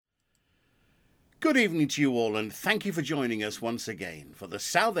Good evening to you all, and thank you for joining us once again for the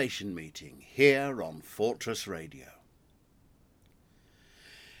Salvation Meeting here on Fortress Radio.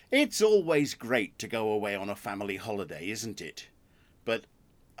 It's always great to go away on a family holiday, isn't it? But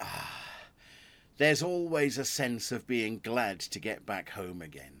there's always a sense of being glad to get back home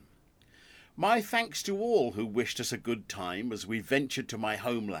again. My thanks to all who wished us a good time as we ventured to my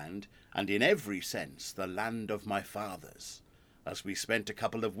homeland, and in every sense the land of my fathers, as we spent a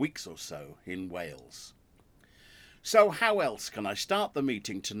couple of weeks or so in Wales. So how else can I start the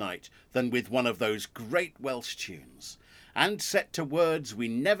meeting tonight than with one of those great Welsh tunes, and set to words we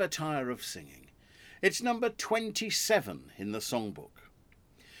never tire of singing. It's number 27 in the songbook.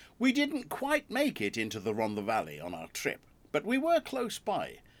 We didn't quite make it into the Rhondda Valley on our trip, but we were close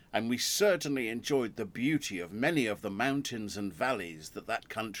by, and we certainly enjoyed the beauty of many of the mountains and valleys that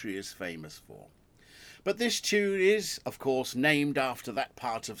country is famous for. But this tune is, of course, named after that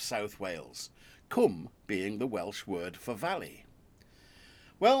part of South Wales, Cwm being the Welsh word for valley.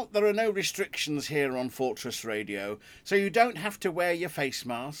 Well, there are no restrictions here on Fortress Radio, so you don't have to wear your face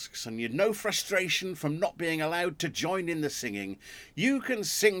masks, and you've no frustration from not being allowed to join in the singing. You can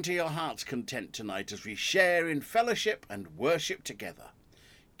sing to your heart's content tonight as we share in fellowship and worship together.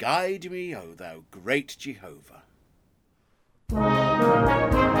 Guide me, O thou great Jehovah.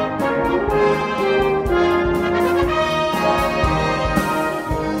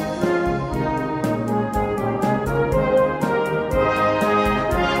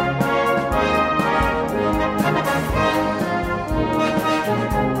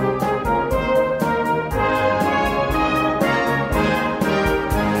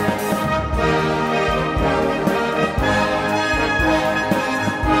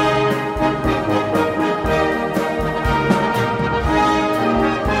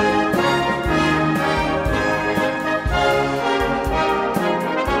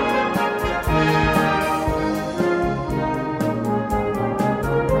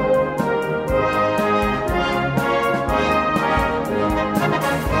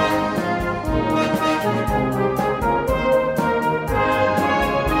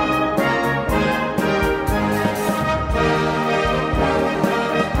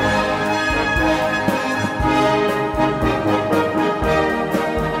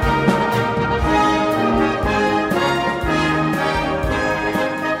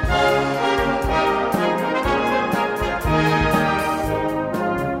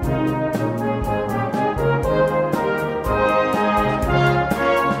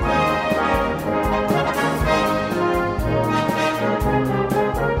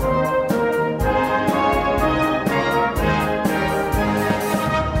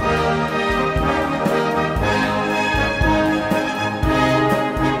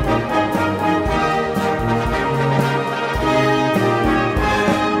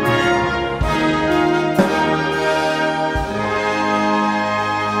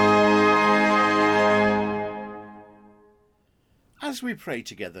 As we pray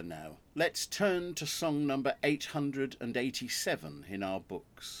together now, let's turn to song number 887 in our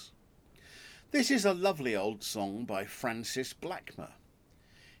books. This is a lovely old song by Francis Blackmer.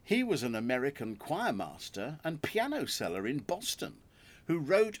 He was an American choir master and piano seller in Boston who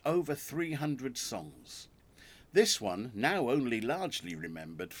wrote over 300 songs. This one, now only largely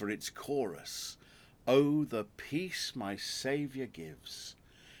remembered for its chorus, "Oh, the peace my Saviour gives,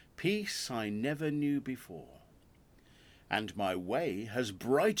 peace I never knew before. And my way has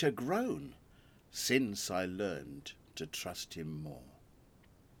brighter grown since I learned to trust him more."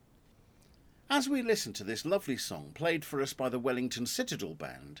 As we listen to this lovely song played for us by the Wellington Citadel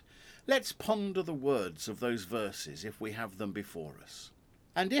Band, let's ponder the words of those verses if we have them before us.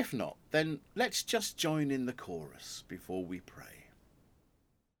 And if not, then let's just join in the chorus before we pray.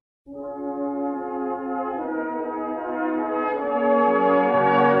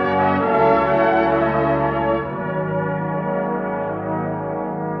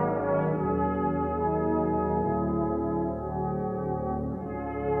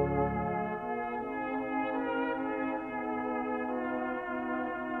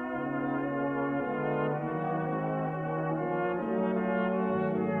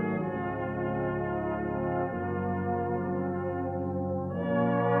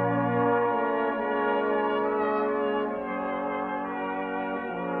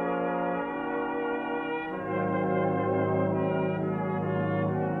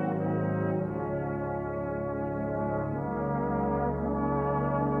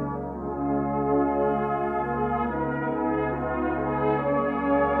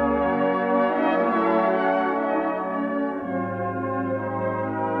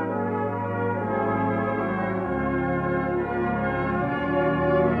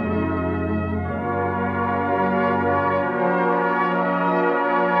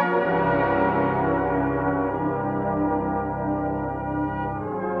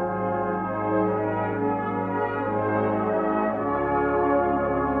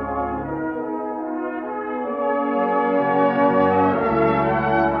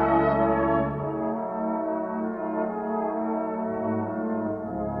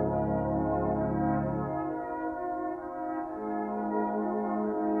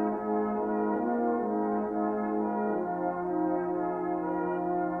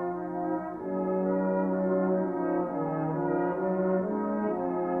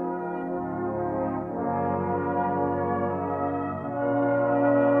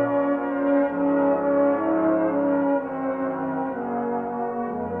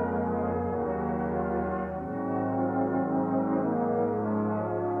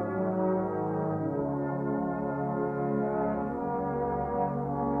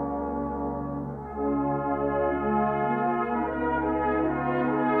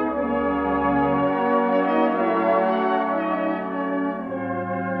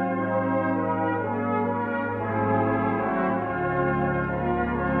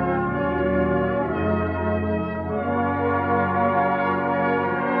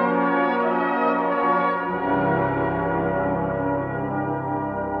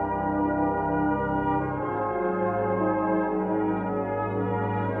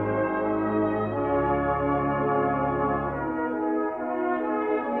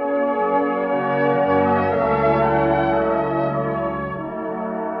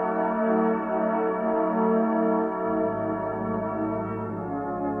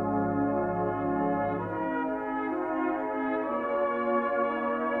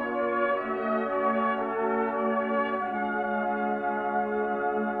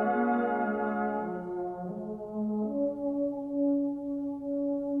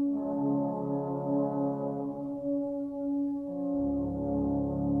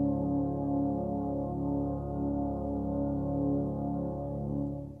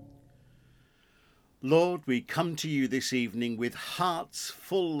 Lord, we come to you this evening with hearts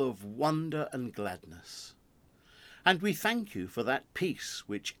full of wonder and gladness. And we thank you for that peace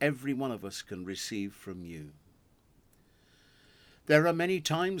which every one of us can receive from you. There are many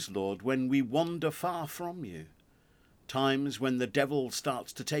times, Lord, when we wander far from you, times when the devil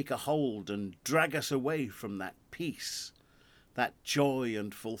starts to take a hold and drag us away from that peace, that joy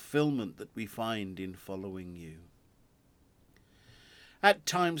and fulfillment that we find in following you. At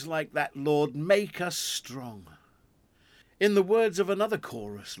times like that, Lord, make us strong. In the words of another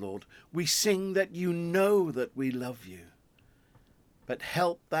chorus, Lord, we sing that you know that we love you. But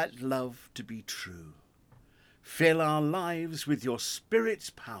help that love to be true. Fill our lives with your Spirit's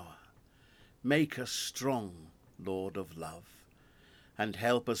power. Make us strong, Lord of love. And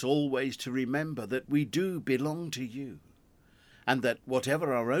help us always to remember that we do belong to you. And that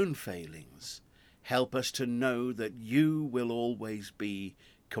whatever our own failings, help us to know that you will always be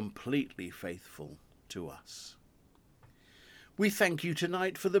completely faithful to us. We thank you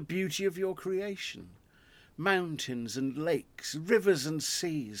tonight for the beauty of your creation. Mountains and lakes, rivers and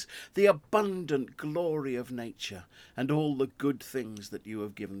seas, the abundant glory of nature, and all the good things that you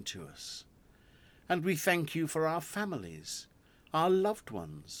have given to us. And we thank you for our families, our loved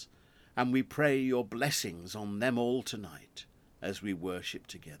ones, and we pray your blessings on them all tonight as we worship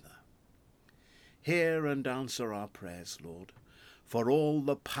together. Hear and answer our prayers, Lord, for all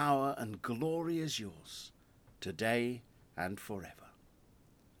the power and glory is yours, today and forever.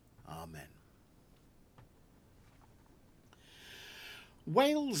 Amen.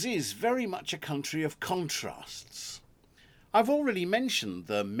 Wales is very much a country of contrasts. I've already mentioned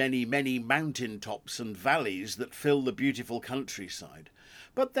the many, many mountain tops and valleys that fill the beautiful countryside,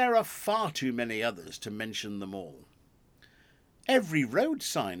 but there are far too many others to mention them all. Every road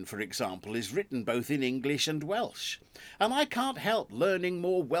sign, for example, is written both in English and Welsh, and I can't help learning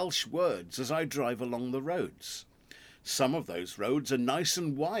more Welsh words as I drive along the roads. Some of those roads are nice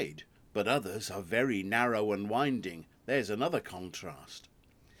and wide, but others are very narrow and winding. There's another contrast.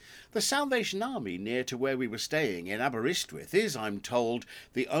 The Salvation Army near to where we were staying in Aberystwyth is, I'm told,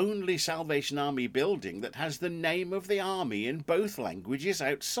 the only Salvation Army building that has the name of the army in both languages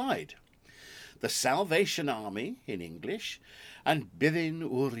outside. The Salvation Army in English and Byddin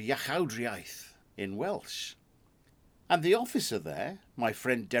o'r Iachawdriaeth in Welsh. And the officer there, my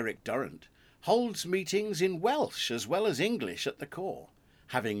friend Derek Durrant, holds meetings in Welsh as well as English at the Corps,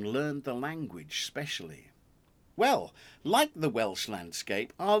 having learned the language specially. Well, like the Welsh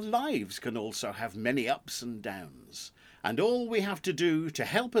landscape, our lives can also have many ups and downs, and all we have to do to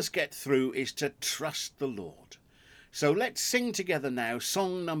help us get through is to trust the Lord. So let's sing together now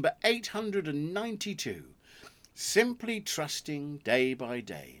song number 892, Simply Trusting Day by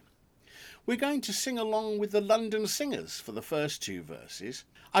Day. We're going to sing along with the London Singers for the first two verses.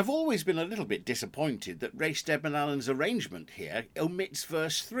 I've always been a little bit disappointed that Ray Steadman Allen's arrangement here omits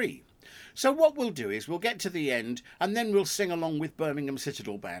verse 3. So what we'll do is we'll get to the end and then we'll sing along with Birmingham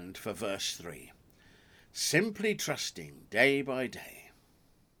Citadel Band for verse 3. Simply Trusting Day by Day.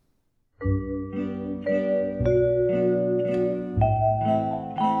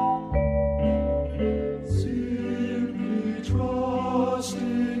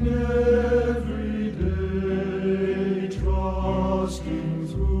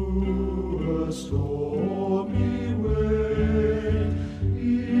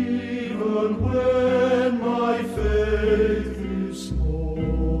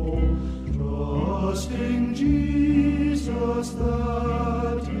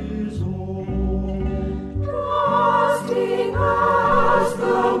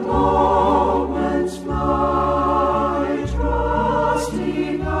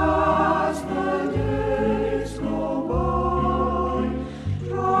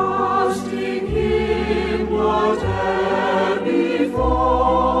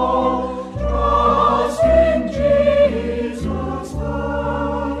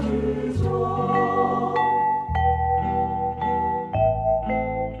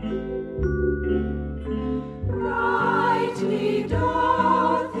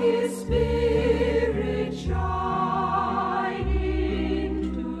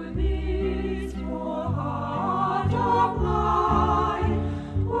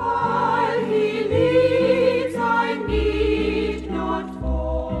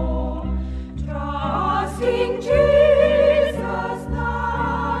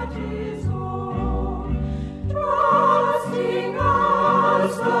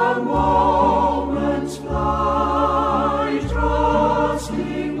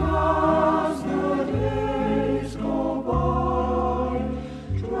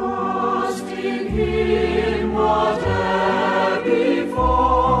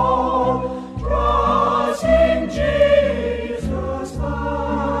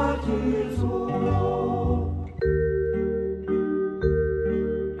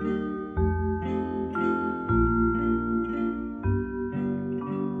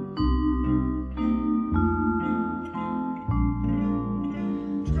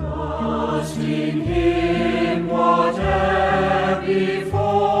 in him whate'er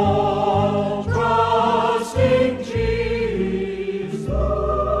befall, trust in Jesus,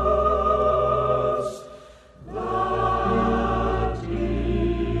 that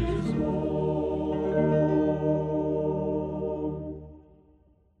is all.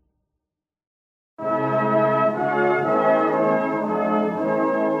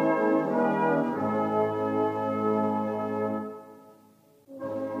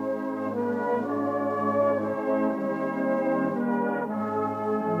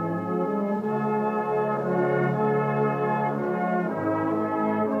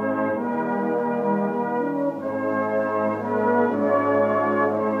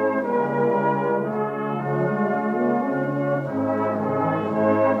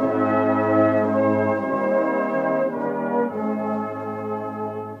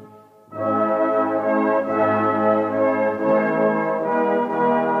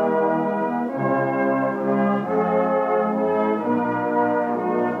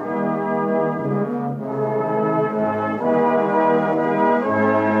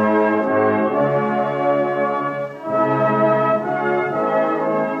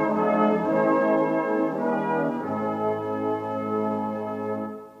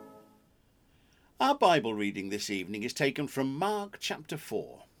 Our Bible reading this evening is taken from Mark chapter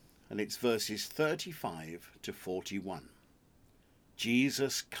 4, and it's verses 35 to 41.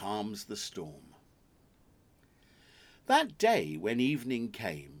 Jesus calms the storm. That day when evening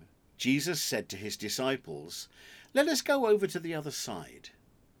came, Jesus said to his disciples, "Let us go over to the other side."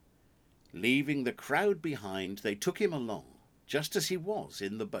 Leaving the crowd behind, they took him along, just as he was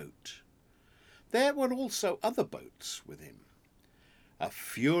in the boat. There were also other boats with him. A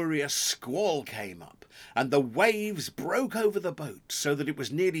furious squall came up, and the waves broke over the boat so that it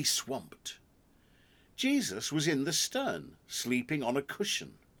was nearly swamped. Jesus was in the stern, sleeping on a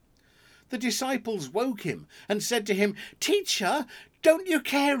cushion. The disciples woke him and said to him, "Teacher, don't you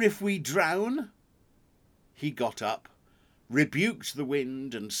care if we drown?" He got up, rebuked the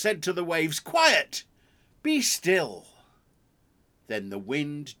wind, and said to the waves, "Quiet! Be still!" Then the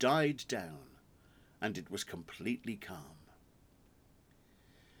wind died down, and it was completely calm.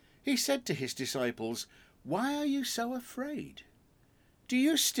 He said to his disciples, "Why are you so afraid? Do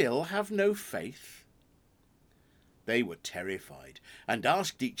you still have no faith?" They were terrified and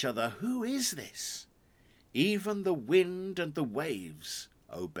asked each other, "Who is this? Even the wind and the waves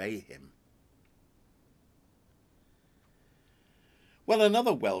obey him." Well,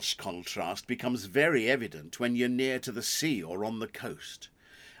 another Welsh contrast becomes very evident when you're near to the sea or on the coast,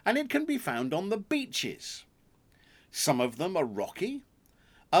 and it can be found on the beaches. Some of them are rocky,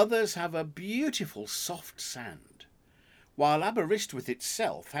 others have a beautiful soft sand, while Aberystwyth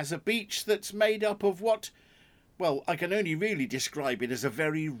itself has a beach that's made up of what, well, I can only really describe it as a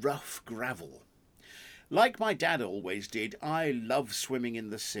very rough gravel. Like my dad always did, I love swimming in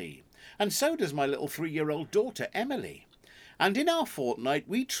the sea, and so does my little 3-year-old daughter, Emily. And in our fortnight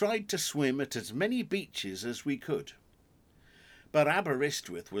we tried to swim at as many beaches as we could. But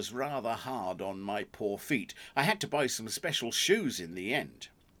Aberystwyth was rather hard on my poor feet. I had to buy some special shoes in the end.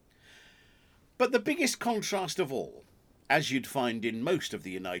 But the biggest contrast of all, as you'd find in most of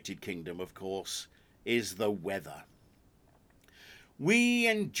the United Kingdom, of course, is the weather. We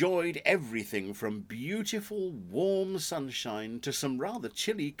enjoyed everything from beautiful, warm sunshine to some rather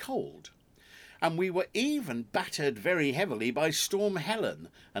chilly cold. And we were even battered very heavily by Storm Helen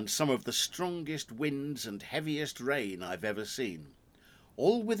and some of the strongest winds and heaviest rain I've ever seen,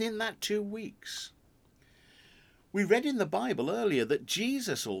 all within that 2 weeks. We read in the Bible earlier that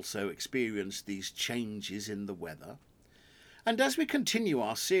Jesus also experienced these changes in the weather. And as we continue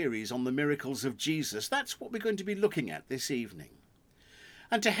our series on the miracles of Jesus, that's what we're going to be looking at this evening.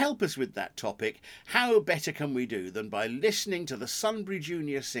 And to help us with that topic, how better can we do than by listening to the Sunbury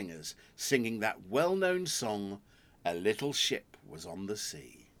Junior Singers singing that well-known song, "A Little Ship Was on the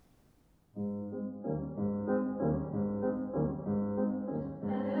Sea."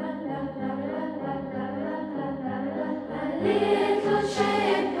 Little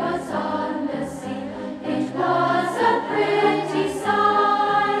ship was on the sea, it was a pretty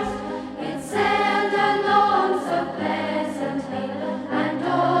sight. It sailed along so pleasantly, and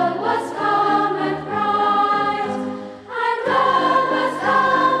all was calm and bright. And all was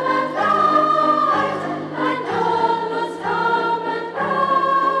calm and bright, and all was calm and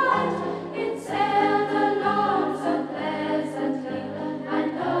bright. It sailed along so pleasantly,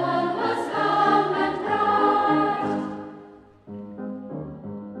 and all was calm and bright.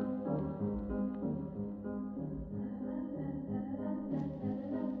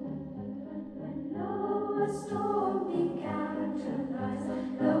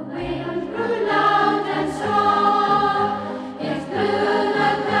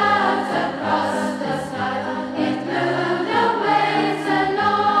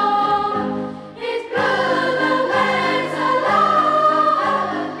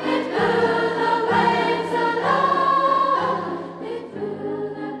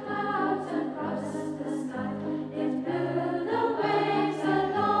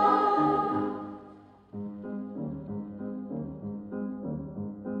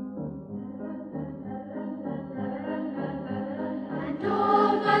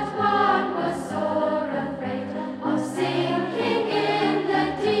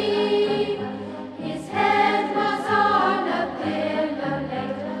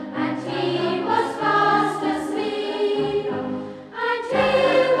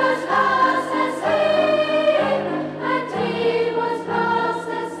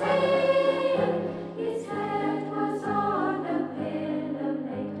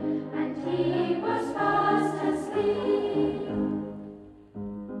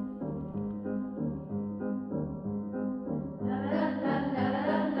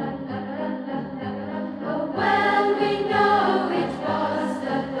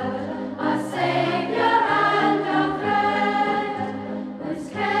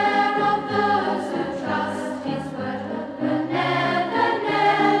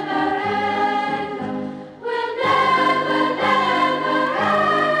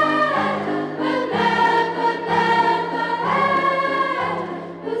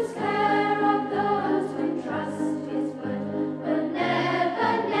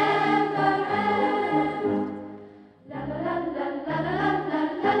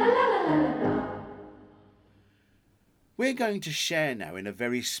 We're going to share now in a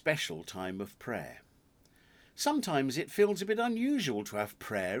very special time of prayer. Sometimes it feels a bit unusual to have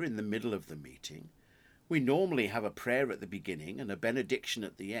prayer in the middle of the meeting. We normally have a prayer at the beginning and a benediction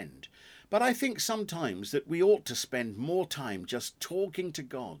at the end, but I think sometimes that we ought to spend more time just talking to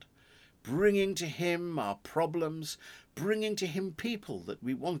God, bringing to him our problems, bringing to him people that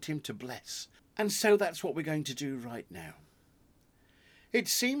we want him to bless. And so that's what we're going to do right now. It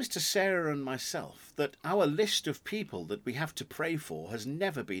seems to Sarah and myself that our list of people that we have to pray for has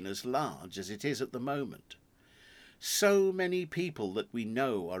never been as large as it is at the moment. So many people that we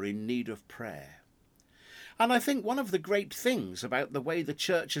know are in need of prayer. And I think one of the great things about the way the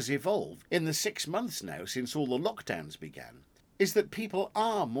church has evolved in the 6 months now since all the lockdowns began is that people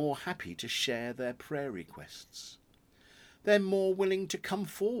are more happy to share their prayer requests. They're more willing to come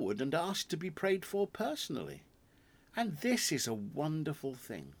forward and ask to be prayed for personally. And this is a wonderful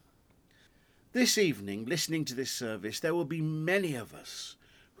thing. This evening, listening to this service, there will be many of us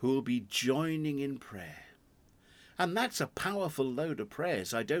who will be joining in prayer. And that's a powerful load of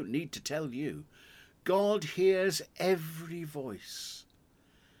prayers, I don't need to tell you. God hears every voice.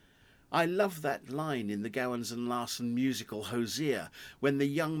 I love that line in the Gowans and Larson musical Hosea when the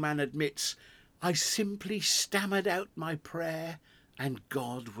young man admits, "I simply stammered out my prayer and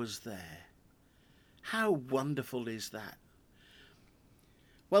God was there." How wonderful is that?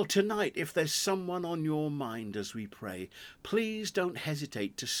 Well, tonight, if there's someone on your mind as we pray, please don't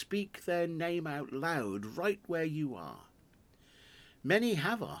hesitate to speak their name out loud right where you are. Many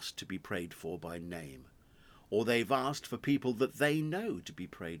have asked to be prayed for by name, or they've asked for people that they know to be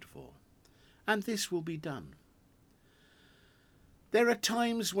prayed for, and this will be done. There are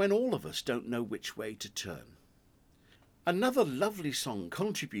times when all of us don't know which way to turn. Another lovely song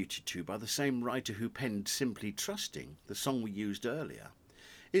contributed to by the same writer who penned Simply Trusting, the song we used earlier,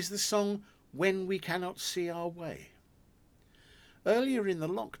 is the song When We Cannot See Our Way. Earlier in the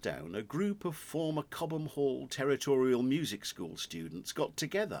lockdown, a group of former Cobham Hall Territorial Music School students got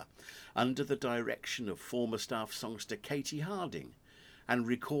together under the direction of former staff songster Katie Harding and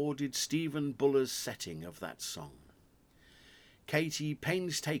recorded Stephen Buller's setting of that song. Katie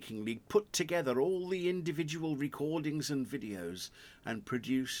painstakingly put together all the individual recordings and videos and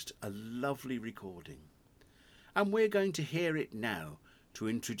produced a lovely recording. And we're going to hear it now to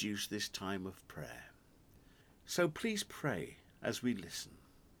introduce this time of prayer. So please pray as we listen.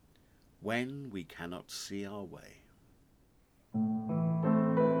 When we cannot see our way. Even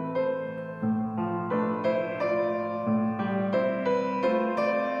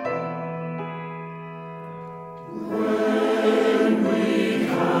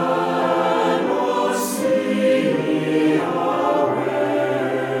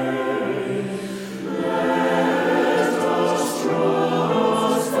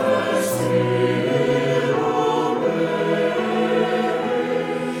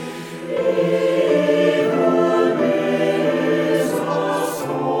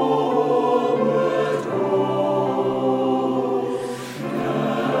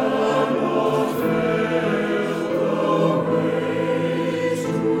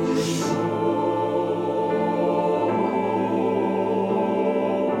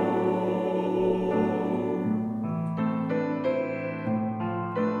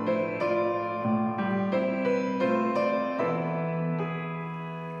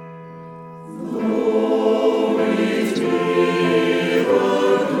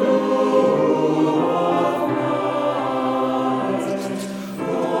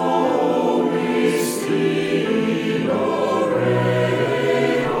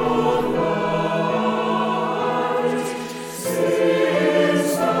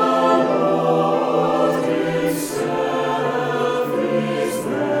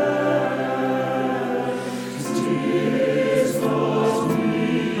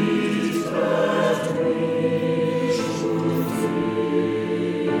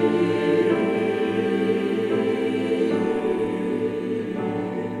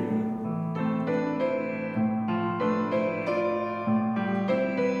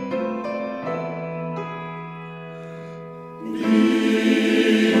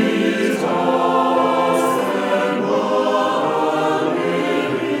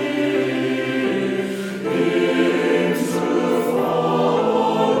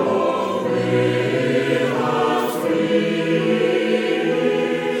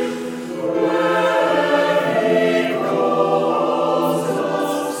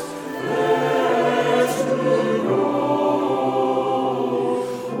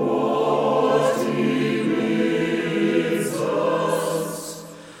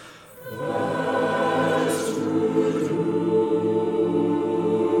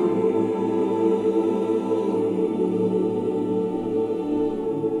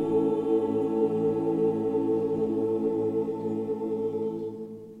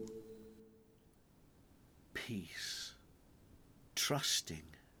trusting,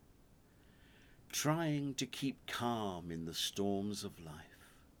 trying to keep calm in the storms of life.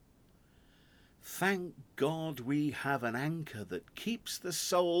 Thank God we have an anchor that keeps the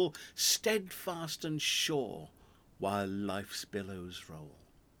soul steadfast and sure while life's billows roll.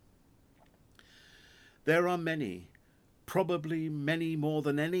 There are many, probably many more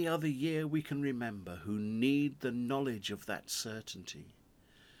than any other year we can remember, who need the knowledge of that certainty,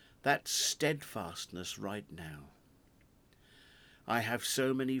 that steadfastness right now. I have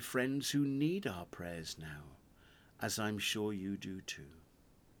so many friends who need our prayers now, as I'm sure you do too.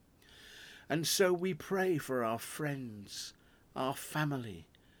 And so we pray for our friends, our family,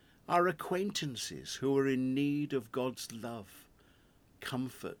 our acquaintances who are in need of God's love,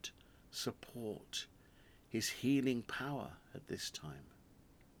 comfort, support, His healing power at this time.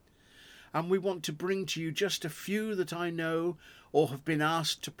 And we want to bring to you just a few that I know or have been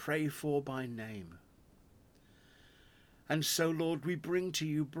asked to pray for by name. And so, Lord, we bring to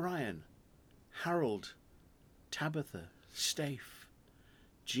you Brian, Harold, Tabitha, Staph,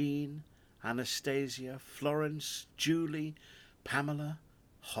 Jean, Anastasia, Florence, Julie, Pamela,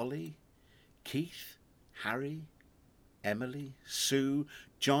 Holly, Keith, Harry, Emily, Sue,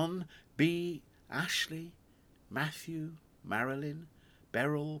 John, B, Ashley, Matthew, Marilyn,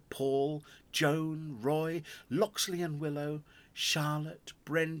 Beryl, Paul, Joan, Roy, Loxley and Willow, Charlotte,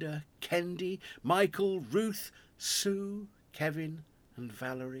 Brenda, Kendi, Michael, Ruth, Sue, Kevin and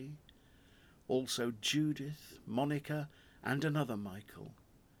Valerie, also Judith, Monica and another Michael,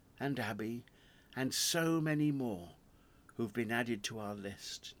 and Abby, and so many more who've been added to our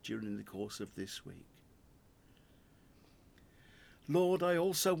list during the course of this week. Lord, I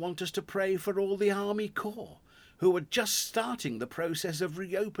also want us to pray for all the Army Corps who are just starting the process of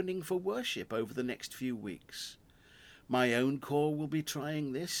reopening for worship over the next few weeks. My own corps will be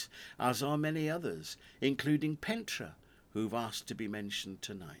trying this, as are many others, including Pentra, who've asked to be mentioned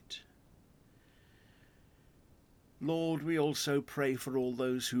tonight. Lord, we also pray for all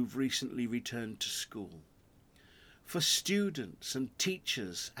those who've recently returned to school, for students and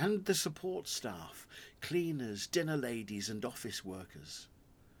teachers and the support staff, cleaners, dinner ladies and office workers,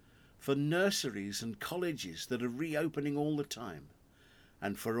 for nurseries and colleges that are reopening all the time,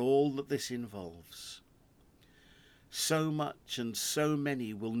 and for all that this involves. So much and so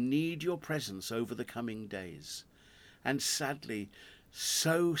many will need your presence over the coming days, and sadly,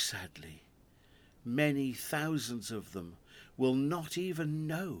 so sadly, many thousands of them will not even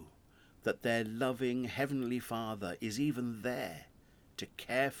know that their loving Heavenly Father is even there to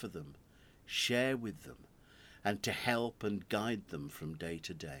care for them, share with them, and to help and guide them from day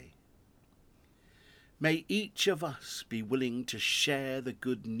to day. May each of us be willing to share the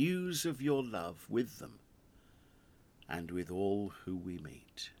good news of your love with them and with all who we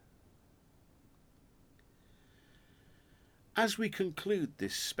meet. As we conclude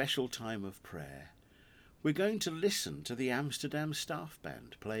this special time of prayer, we're going to listen to the Amsterdam Staff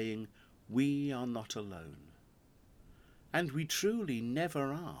Band playing We Are Not Alone. And we truly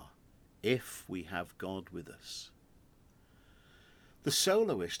never are if we have God with us. The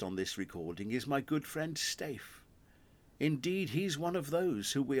soloist on this recording is my good friend Staph. Indeed, he's one of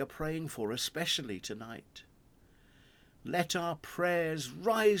those who we are praying for especially tonight. Let our prayers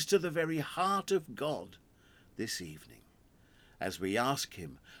rise to the very heart of God this evening as we ask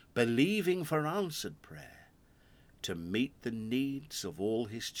him, believing for answered prayer, to meet the needs of all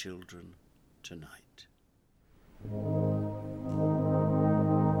his children tonight.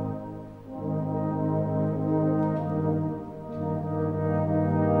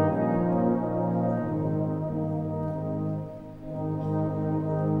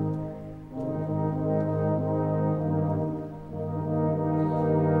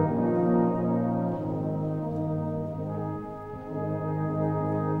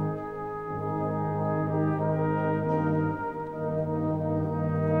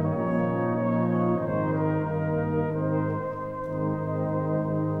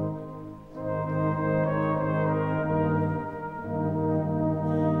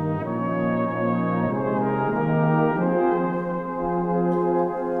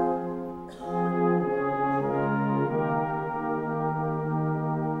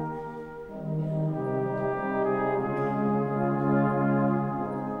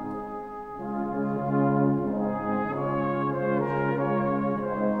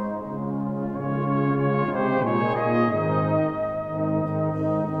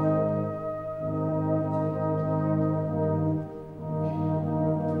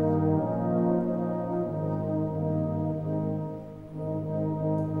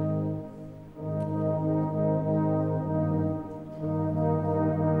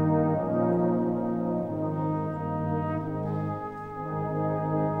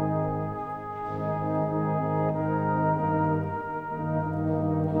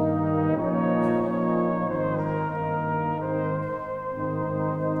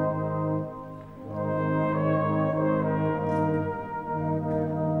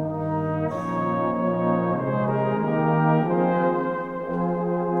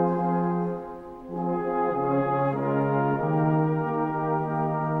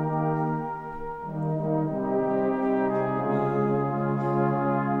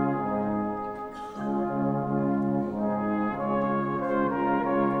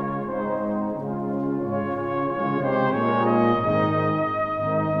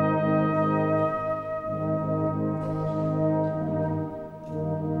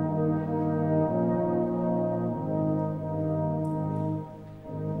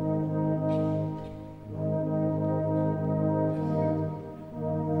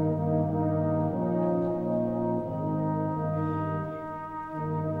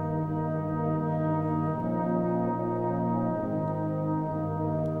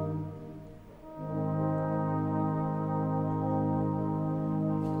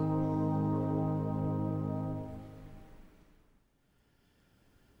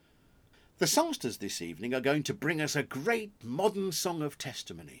 The songsters this evening are going to bring us a great modern song of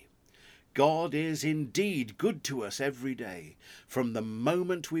testimony. God is indeed good to us every day, from the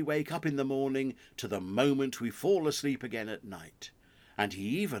moment we wake up in the morning to the moment we fall asleep again at night. And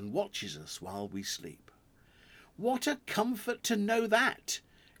he even watches us while we sleep. What a comfort to know that,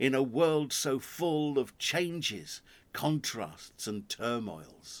 in a world so full of changes, contrasts and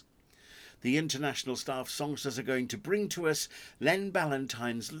turmoils. The International Staff Songsters are going to bring to us Len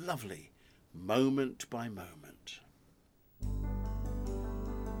Ballantyne's lovely Moment by Moment.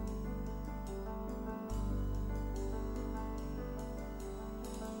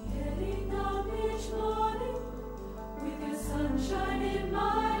 Getting up each morning with your sunshine in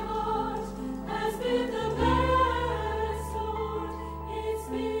my heart has been the best, Lord, it's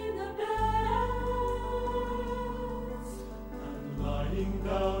been the best. And lying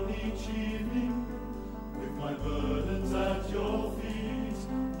down each evening with my burdens at your feet,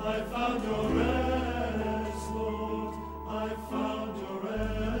 I found your rest, Lord, I found your rest.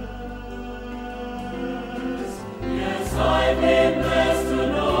 Yes, I've been blessed to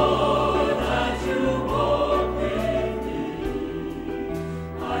know that you walk with me.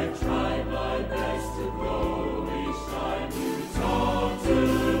 I've tried my best to grow each time you talk to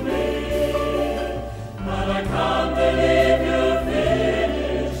me, but I can't believe you've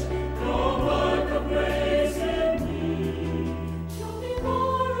finished your work of grace in me. Show me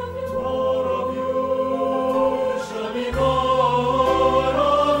more of you. More of you, show me more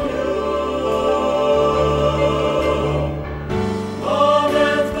of you.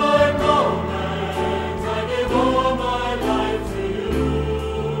 Moment by moment, I give all my life to you.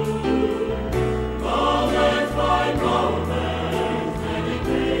 Moment by moment,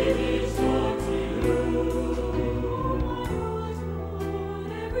 dedicate each one to you.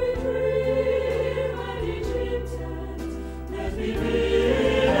 Every dream and each intent, Let me be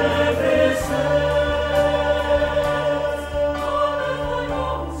in every sense.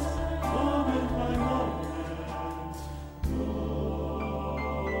 Moment by moment, more like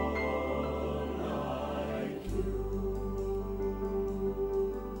you.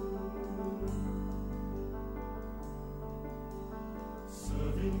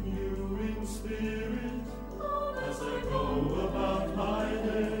 Serving you in spirit as I go about my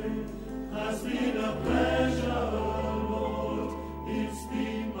day has been a pleasure, Lord. It's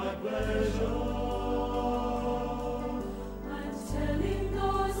been my pleasure. I'm telling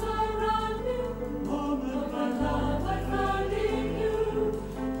those around me Moment of by the love I found in you.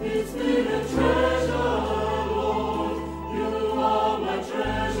 It's been a treasure, Lord. You are my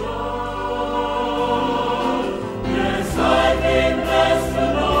treasure. Yes, I've been blessed to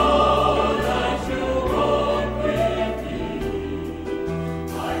know that you walk with me.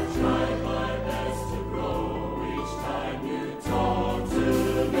 I've tried my best to grow each time you talk to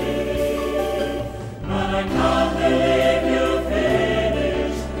me, but I can't believe you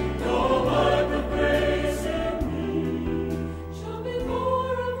finished your work of grace in me. Show me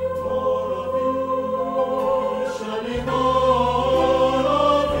more of you. More of you, show me more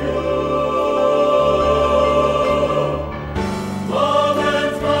of you.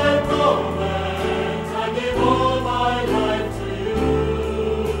 Moment by moment, I give all my life to you.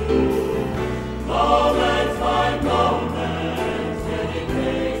 Moment by moment,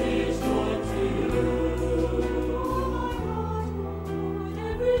 dedicate each one to you.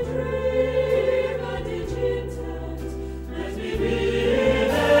 Every dream and each intent, Let me be in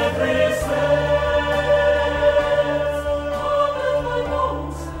every sense. moment by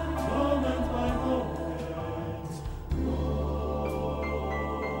moment. Moment by moment,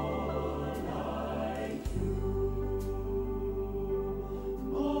 like you.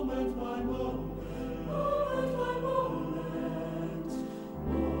 Moment by moment, Moment by moment.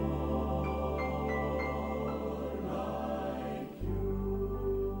 like you.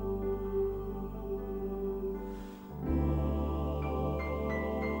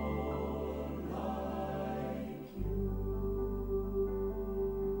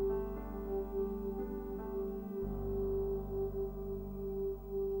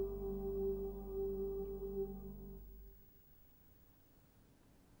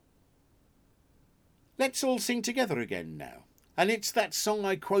 Let's all sing together again now. And it's that song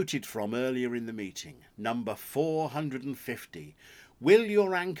I quoted from earlier in the meeting, number 450, Will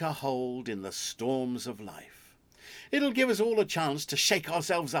Your Anchor Hold in the Storms of Life? It'll give us all a chance to shake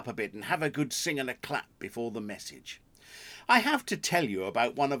ourselves up a bit and have a good sing and a clap before the message. I have to tell you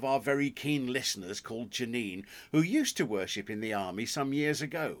about one of our very keen listeners called Janine, who used to worship in the army some years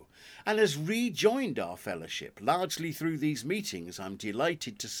ago and has rejoined our fellowship, largely through these meetings, I'm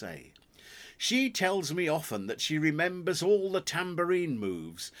delighted to say. She tells me often that she remembers all the tambourine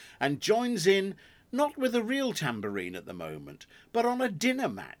moves and joins in, not with a real tambourine at the moment, but on a dinner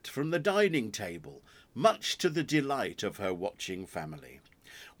mat from the dining table, much to the delight of her watching family.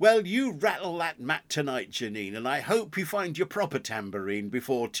 Well, you rattle that mat tonight, Janine, and I hope you find your proper tambourine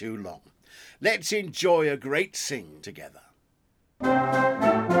before too long. Let's enjoy a great sing together.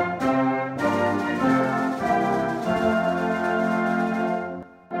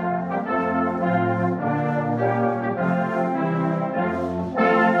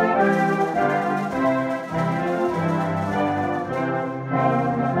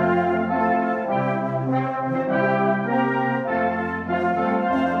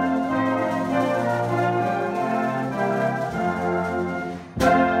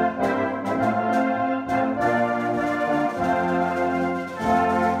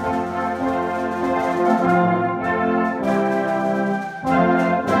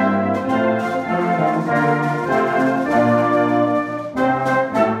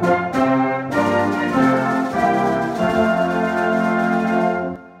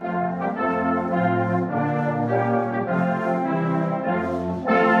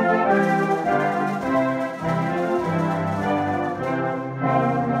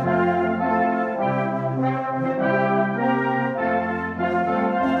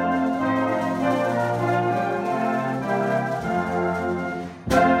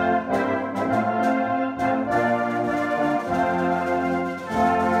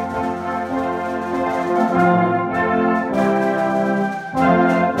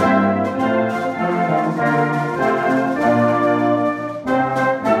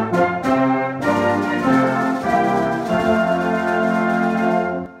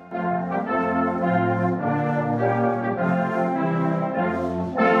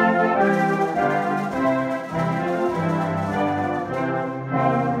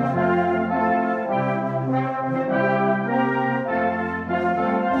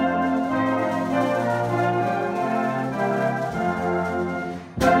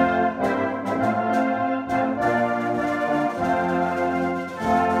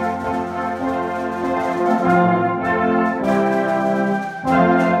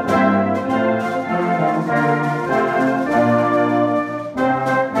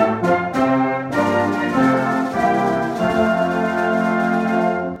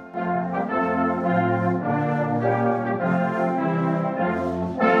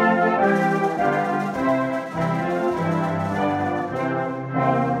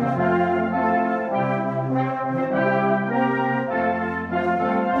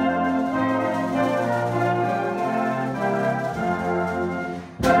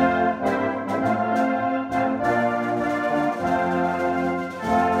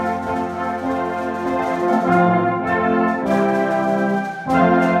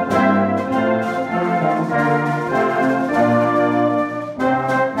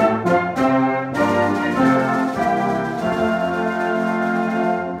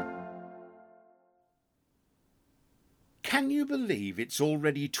 Can you believe it's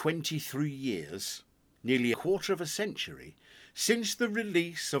already 23 years, nearly a quarter of a century, since the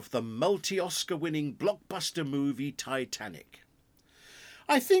release of the multi-Oscar winning blockbuster movie Titanic?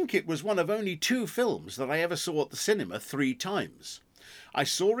 I think it was one of only 2 films that I ever saw at the cinema 3 times. I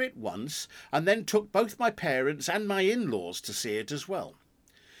saw it once and then took both my parents and my in-laws to see it as well.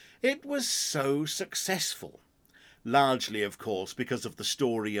 It was so successful, largely of course because of the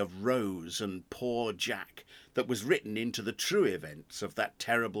story of Rose and poor Jack that was written into the true events of that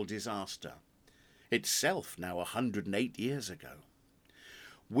terrible disaster, itself now 108 years ago.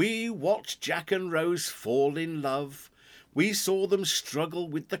 We watched Jack and Rose fall in love. We saw them struggle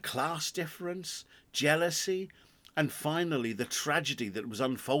with the class difference, jealousy, and finally the tragedy that was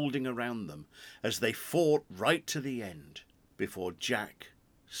unfolding around them as they fought right to the end before Jack,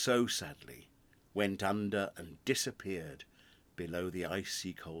 so sadly, went under and disappeared below the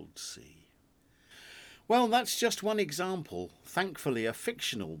icy cold sea. Well, that's just one example, thankfully a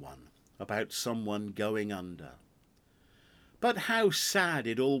fictional one, about someone going under. But how sad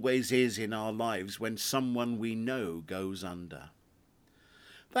it always is in our lives when someone we know goes under.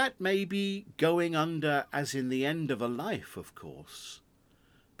 That may be going under as in the end of a life, of course,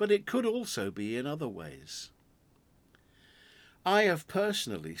 but it could also be in other ways. I have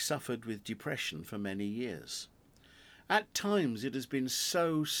personally suffered with depression for many years. At times it has been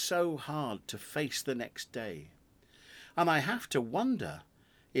so hard to face the next day. And I have to wonder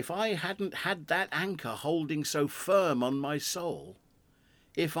if I hadn't had that anchor holding so firm on my soul,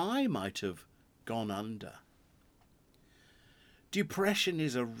 if I might have gone under. Depression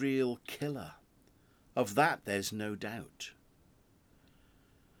is a real killer. Of that there's no doubt.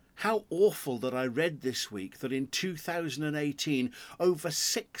 How awful that I read this week that in 2018 over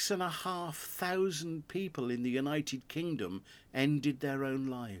 6,500 people in the United Kingdom ended their own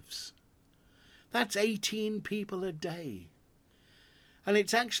lives. That's 18 people a day. And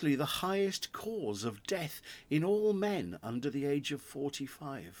it's actually the highest cause of death in all men under the age of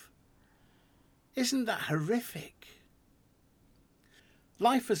 45. Isn't that horrific?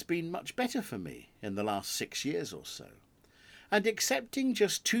 Life has been much better for me in the last 6 years or so. And excepting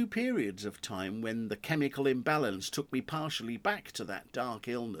just 2 periods of time when the chemical imbalance took me partially back to that dark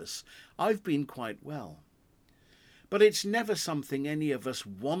illness, I've been quite well. But it's never something any of us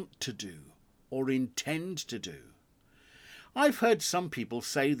want to do or intend to do. I've heard some people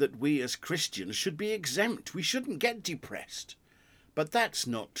say that we as Christians should be exempt, we shouldn't get depressed. But that's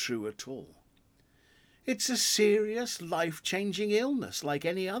not true at all. It's a serious, life-changing illness like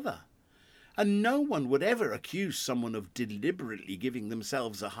any other. And no one would ever accuse someone of deliberately giving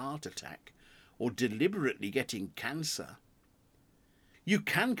themselves a heart attack or deliberately getting cancer. You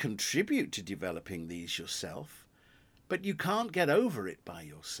can contribute to developing these yourself, but you can't get over it by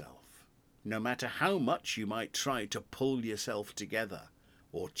yourself, no matter how much you might try to pull yourself together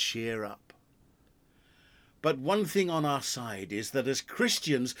or cheer up. But one thing on our side is that as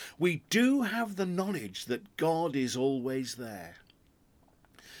Christians, we do have the knowledge that God is always there,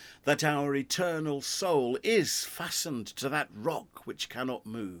 that our eternal soul is fastened to that rock which cannot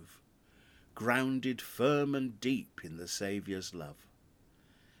move, grounded firm and deep in the Saviour's love.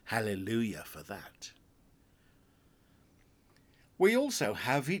 Hallelujah for that. We also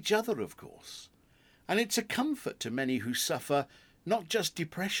have each other, of course, and it's a comfort to many who suffer not just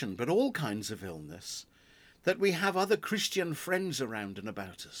depression but all kinds of illness, that we have other Christian friends around and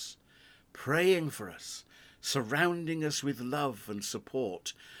about us, praying for us, surrounding us with love and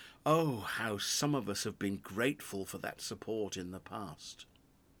support. Oh, how some of us have been grateful for that support in the past.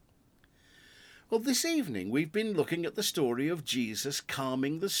 Well, this evening we've been looking at the story of Jesus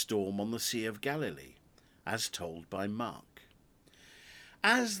calming the storm on the Sea of Galilee, as told by Mark.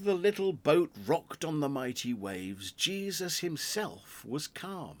 As the little boat rocked on the mighty waves, Jesus himself was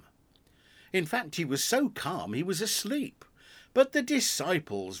calm. In fact, he was so calm he was asleep. But the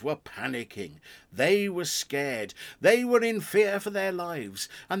disciples were panicking. They were scared. They were in fear for their lives,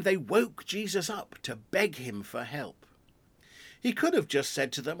 and they woke Jesus up to beg him for help. He could have just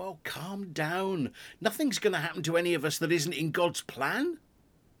said to them, "Oh, calm down. Nothing's going to happen to any of us that isn't in God's plan."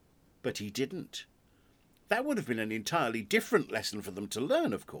 But he didn't. That would have been an entirely different lesson for them to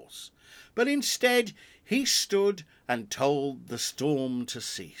learn, of course. But instead, he stood and told the storm to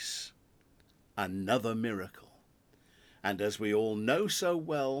cease. Another miracle. And as we all know so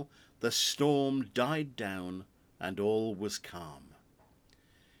well, the storm died down and all was calm.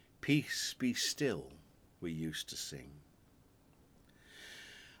 Peace be still, we used to sing.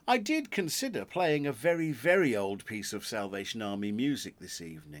 I did consider playing a very, very old piece of Salvation Army music this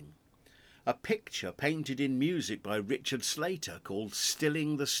evening. A picture painted in music by Richard Slater called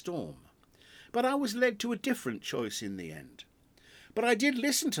Stilling the Storm. But I was led to a different choice in the end. But I did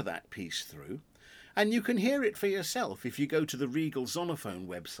listen to that piece through, and you can hear it for yourself if you go to the Regal Zonophone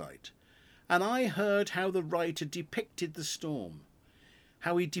website. And I heard how the writer depicted the storm,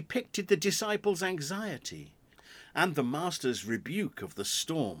 how he depicted the disciples' anxiety, and the Master's rebuke of the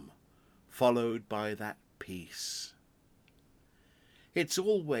storm, followed by that peace. It's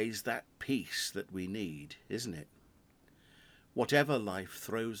always that peace that we need, isn't it? Whatever life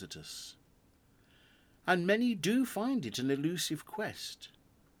throws at us. And many do find it an elusive quest,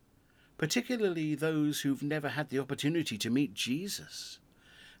 particularly those who've never had the opportunity to meet Jesus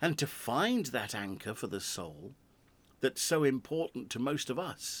and to find that anchor for the soul that's so important to most of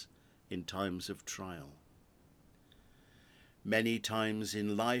us in times of trial. Many times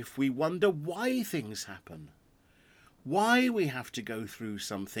in life we wonder why things happen, why we have to go through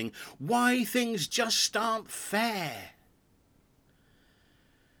something, why things just aren't fair.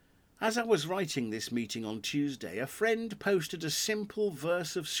 As I was writing this meeting on Tuesday, a friend posted a simple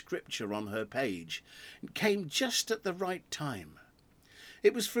verse of scripture on her page. It came just at the right time.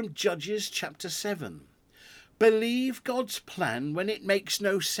 It was from Judges chapter 7. Believe God's plan when it makes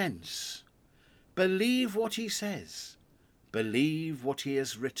no sense. Believe what he says. Believe what he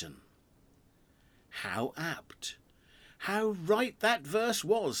has written. How apt. How right that verse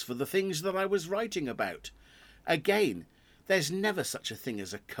was for the things that I was writing about. Again, there's never such a thing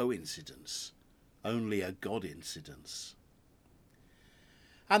as a coincidence, only a God-incidence.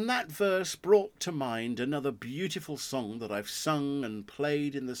 And that verse brought to mind another beautiful song that I've sung and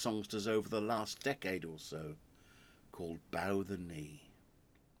played in the songsters over the last decade or so, called Bow the Knee.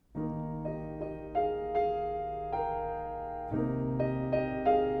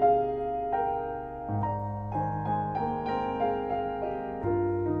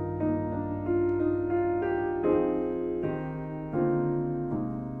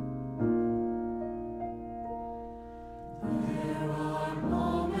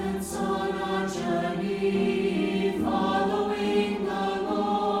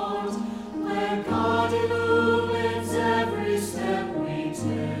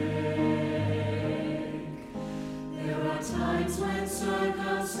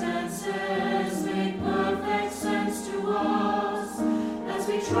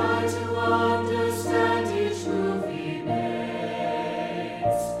 try to understand each move he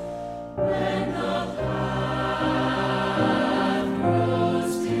makes. When the path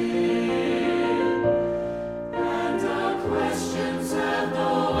grows dim, and our questions have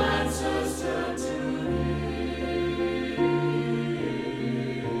no answers, turn to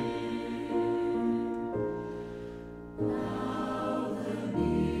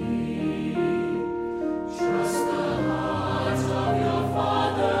trust the heart of your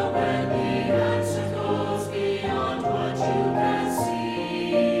Father when the answer goes beyond what you can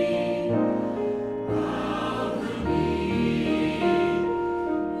see. Bow the knee,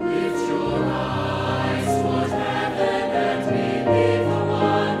 lift your eyes toward heaven and believe the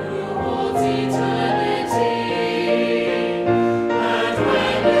one who holds eternity. And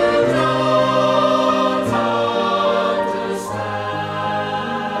when you don't understand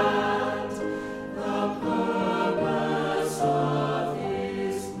the purpose of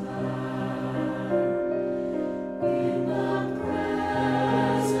his plan, in the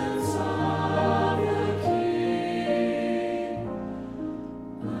presence of the King,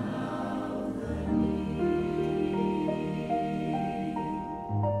 bow the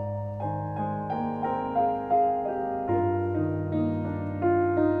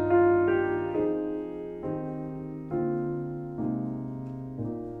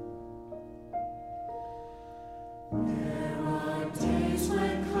There are days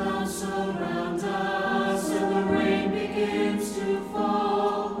when clouds surround us and the rain begins to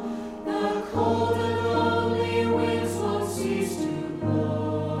fall. The cold and lonely winds won't cease to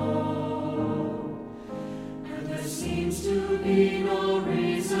blow. And there seems to be no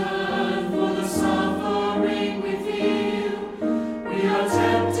reason for the suffering we feel. We are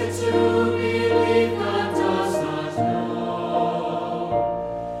tempted to believe God does not know.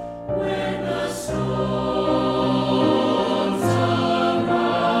 When the storms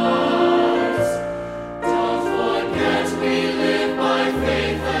arise, don't forget we live by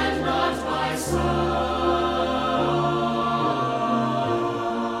faith and not by sight. Bow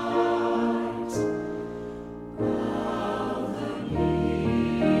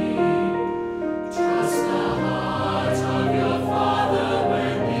the knee, trust the heart of your Father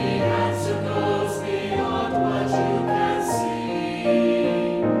when the answer goes beyond what you can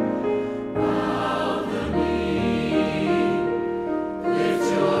see. Bow the knee, lift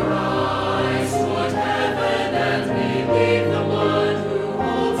your eyes toward heaven and believe the one who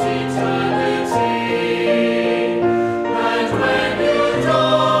holds eternity. And when you don't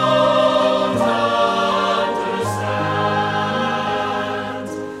understand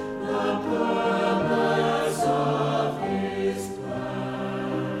the purpose of his plan,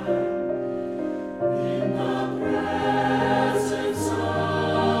 in the presence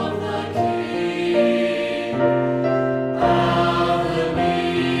of the King, bow the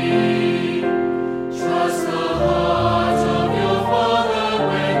knee, trust the heart of your Father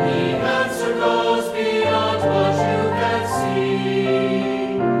when the answer goes beyond what you can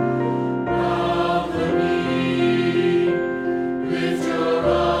see. Bow the knee, lift your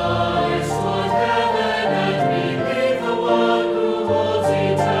eyes toward heaven and believe the one who holds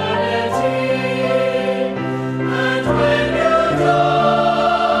eternity. And when you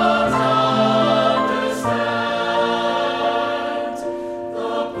don't understand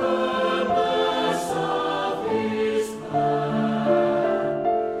the purpose of his plan,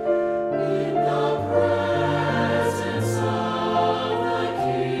 in the presence of the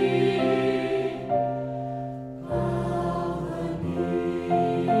King, bow the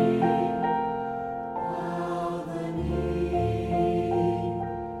knee, bow the knee,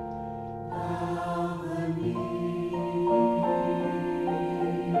 bow the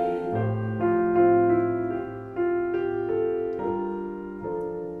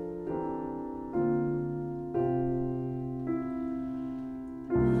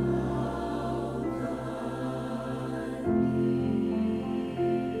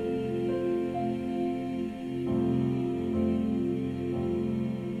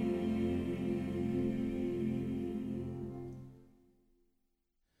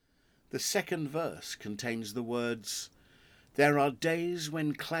The second verse contains the words, "There are days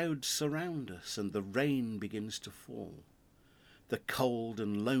when clouds surround us and the rain begins to fall. The cold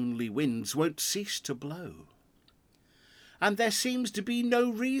and lonely winds won't cease to blow. And there seems to be no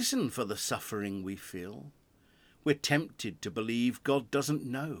reason for the suffering we feel. We're tempted to believe God doesn't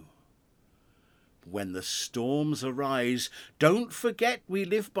know. When the storms arise, don't forget we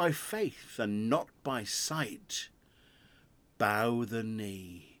live by faith and not by sight. Bow the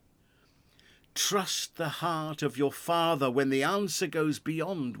knee. Trust the heart of your Father when the answer goes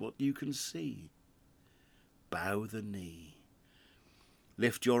beyond what you can see. Bow the knee.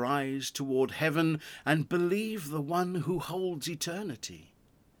 Lift your eyes toward heaven and believe the one who holds eternity.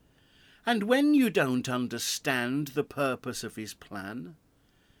 And when you don't understand the purpose of his plan,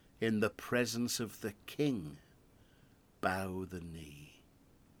 in the presence of the King, bow the knee.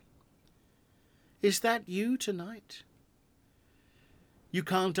 Is that you tonight? You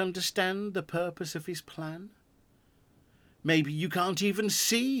can't understand the purpose of his plan? Maybe you can't even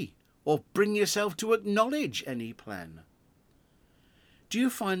see or bring yourself to acknowledge any plan. Do you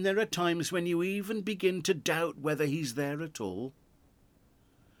find there are times when you even begin to doubt whether he's there at all?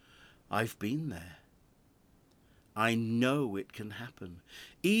 I've been there. I know it can happen,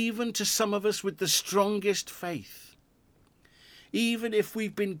 even to some of us with the strongest faith. Even if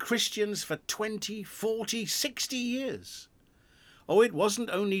we've been Christians for 20, 40, 60 years. Oh, it wasn't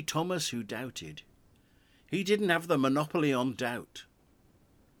only Thomas who doubted. He didn't have the monopoly on doubt.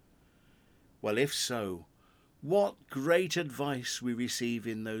 Well, if so, what great advice we receive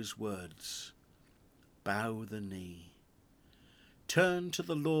in those words. Bow the knee. Turn to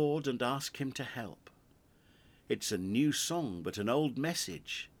the Lord and ask him to help. It's a new song, but an old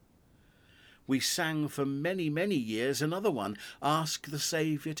message. We sang for many, many years another one. Ask the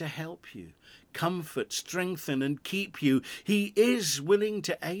Saviour to help you, comfort, strengthen and keep you. He is willing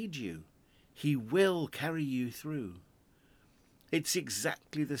to aid you. He will carry you through. It's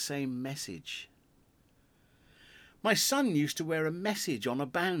exactly the same message. My son used to wear a message on a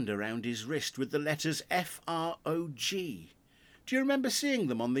band around his wrist with the letters F-R-O-G. Do you remember seeing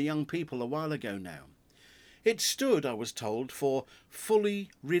them on the young people a while ago now? It stood, I was told, for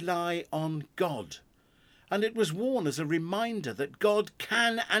fully rely on God. And it was worn as a reminder that God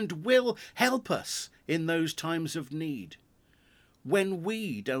can and will help us in those times of need, when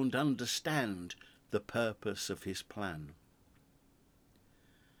we don't understand the purpose of his plan.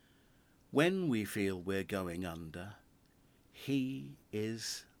 When we feel we're going under, he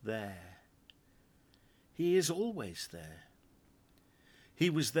is there. He is always there. He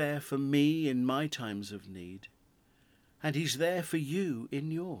was there for me in my times of need, and he's there for you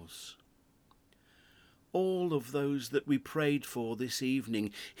in yours. All of those that we prayed for this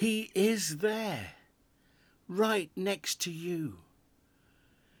evening, he is there, right next to you.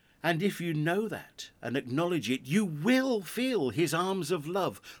 And if you know that and acknowledge it, you will feel his arms of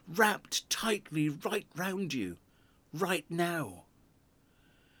love wrapped tightly right round you, right now.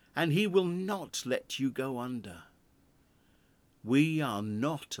 And he will not let you go under. We are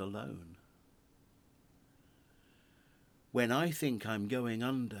not alone. When I think I'm going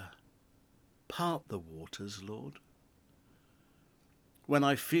under, part the waters, Lord. When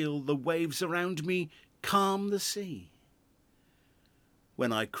I feel the waves around me, calm the sea.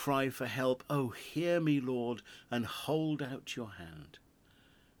 When I cry for help, oh, hear me, Lord, and hold out your hand.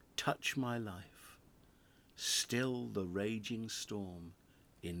 Touch my life. Still the raging storm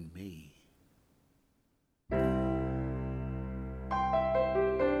in me.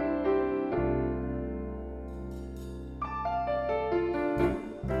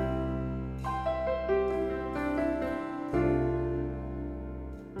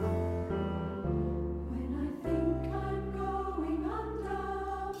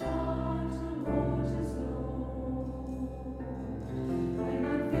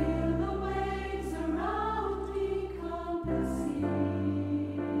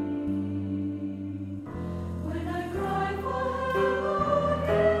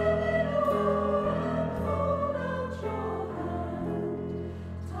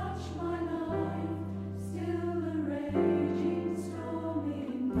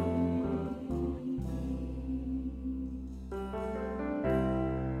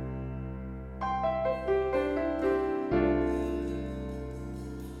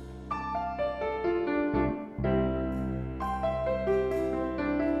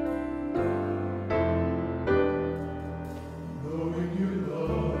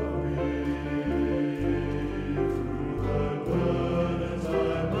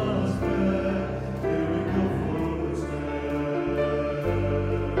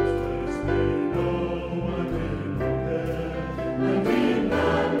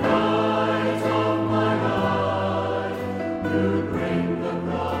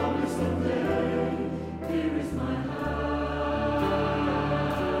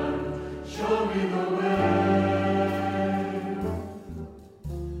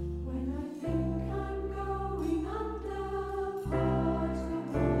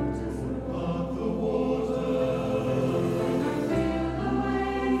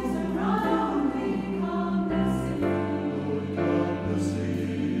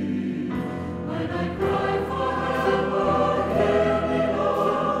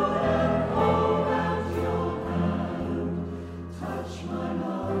 Touch my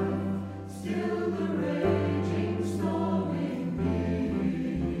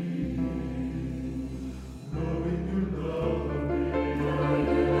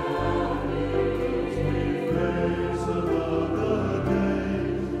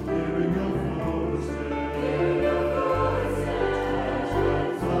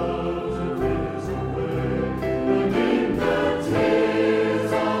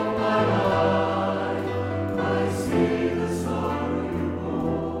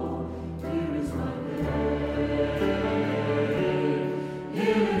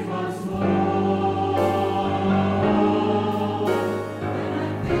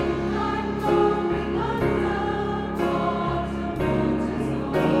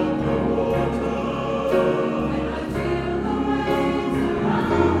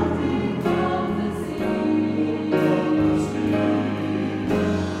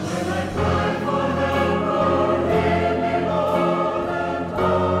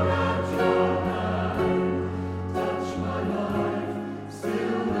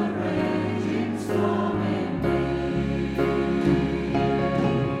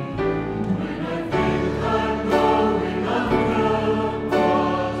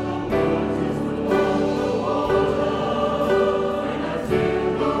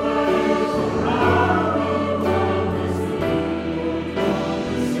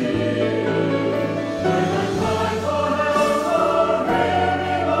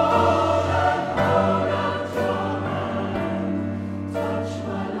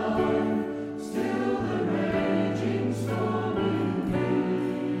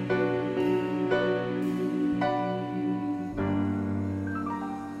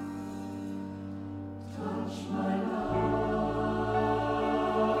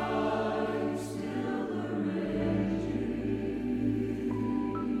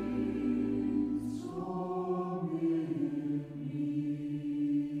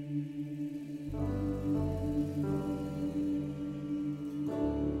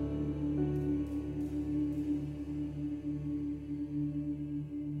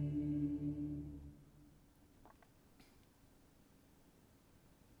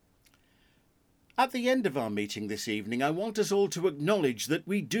At the end of our meeting this evening, I want us all to acknowledge that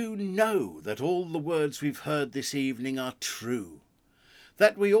we do know that all the words we've heard this evening are true,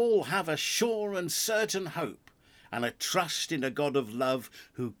 that we all have a sure and certain hope and a trust in a God of love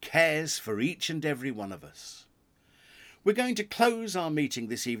who cares for each and every one of us. We're going to close our meeting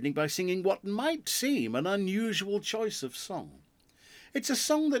this evening by singing what might seem an unusual choice of song. It's a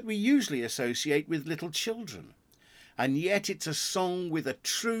song that we usually associate with little children, and yet it's a song with a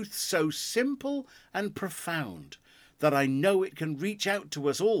truth so simple and profound that I know it can reach out to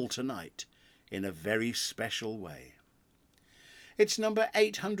us all tonight in a very special way. It's number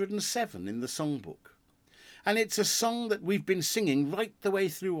 807 in the songbook, and it's a song that we've been singing right the way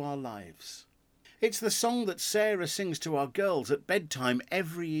through our lives. It's the song that Sarah sings to our girls at bedtime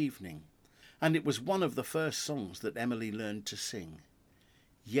every evening, and it was one of the first songs that Emily learned to sing.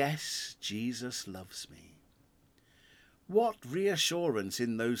 Yes, Jesus loves me. What reassurance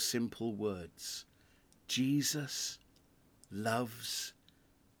in those simple words. Jesus loves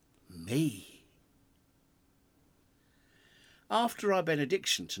me. After our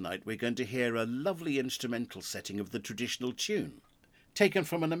benediction tonight, we're going to hear a lovely instrumental setting of the traditional tune, taken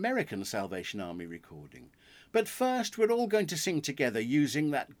from an American Salvation Army recording. But first, we're all going to sing together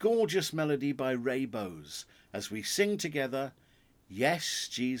using that gorgeous melody by Ray Bowes as we sing together, Yes,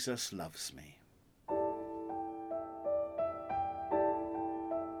 Jesus loves me.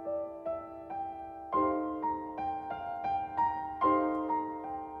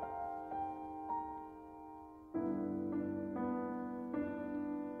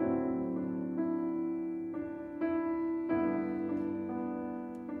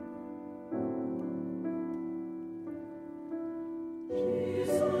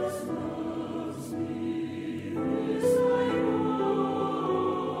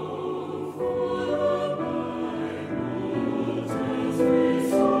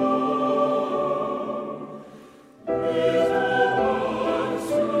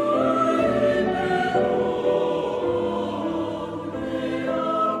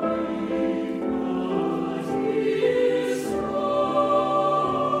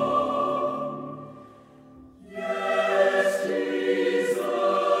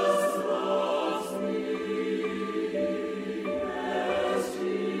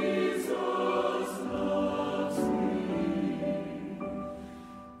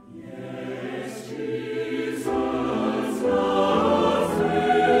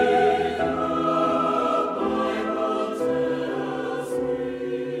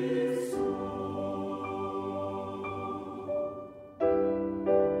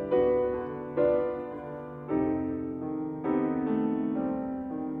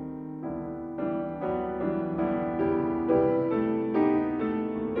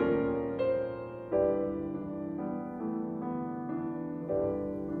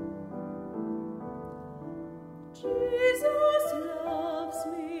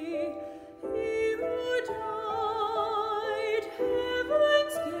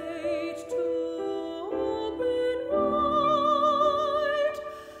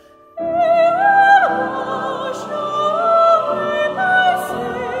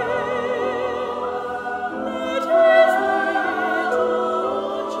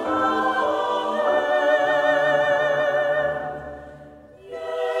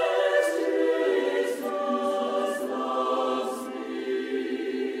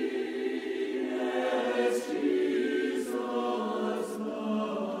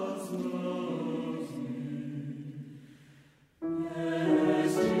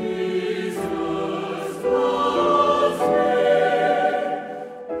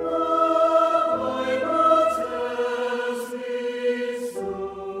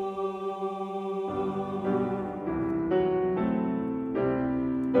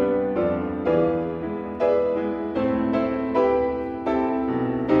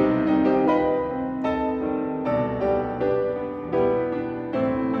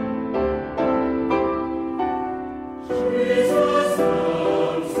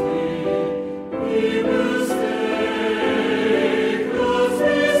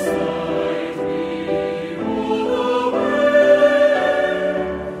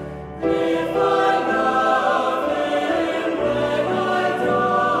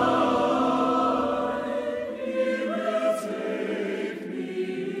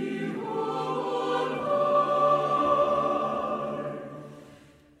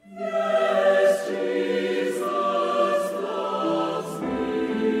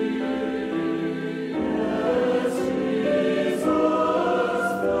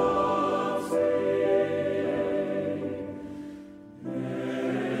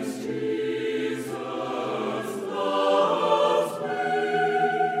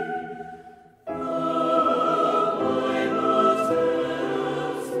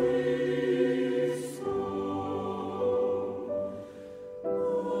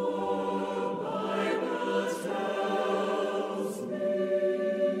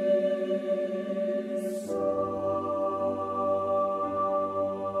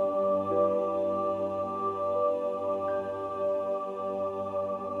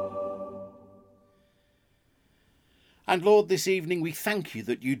 And Lord, this evening we thank you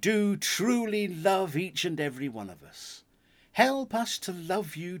that you do truly love each and every one of us. Help us to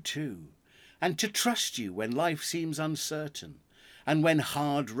love you too, and to trust you when life seems uncertain and when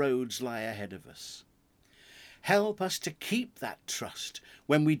hard roads lie ahead of us. Help us to keep that trust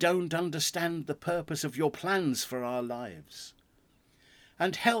when we don't understand the purpose of your plans for our lives.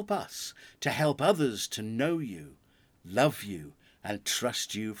 And help us to help others to know you, love you, and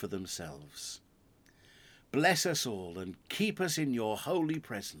trust you for themselves. Bless us all and keep us in your holy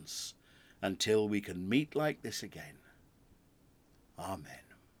presence until we can meet like this again. Amen.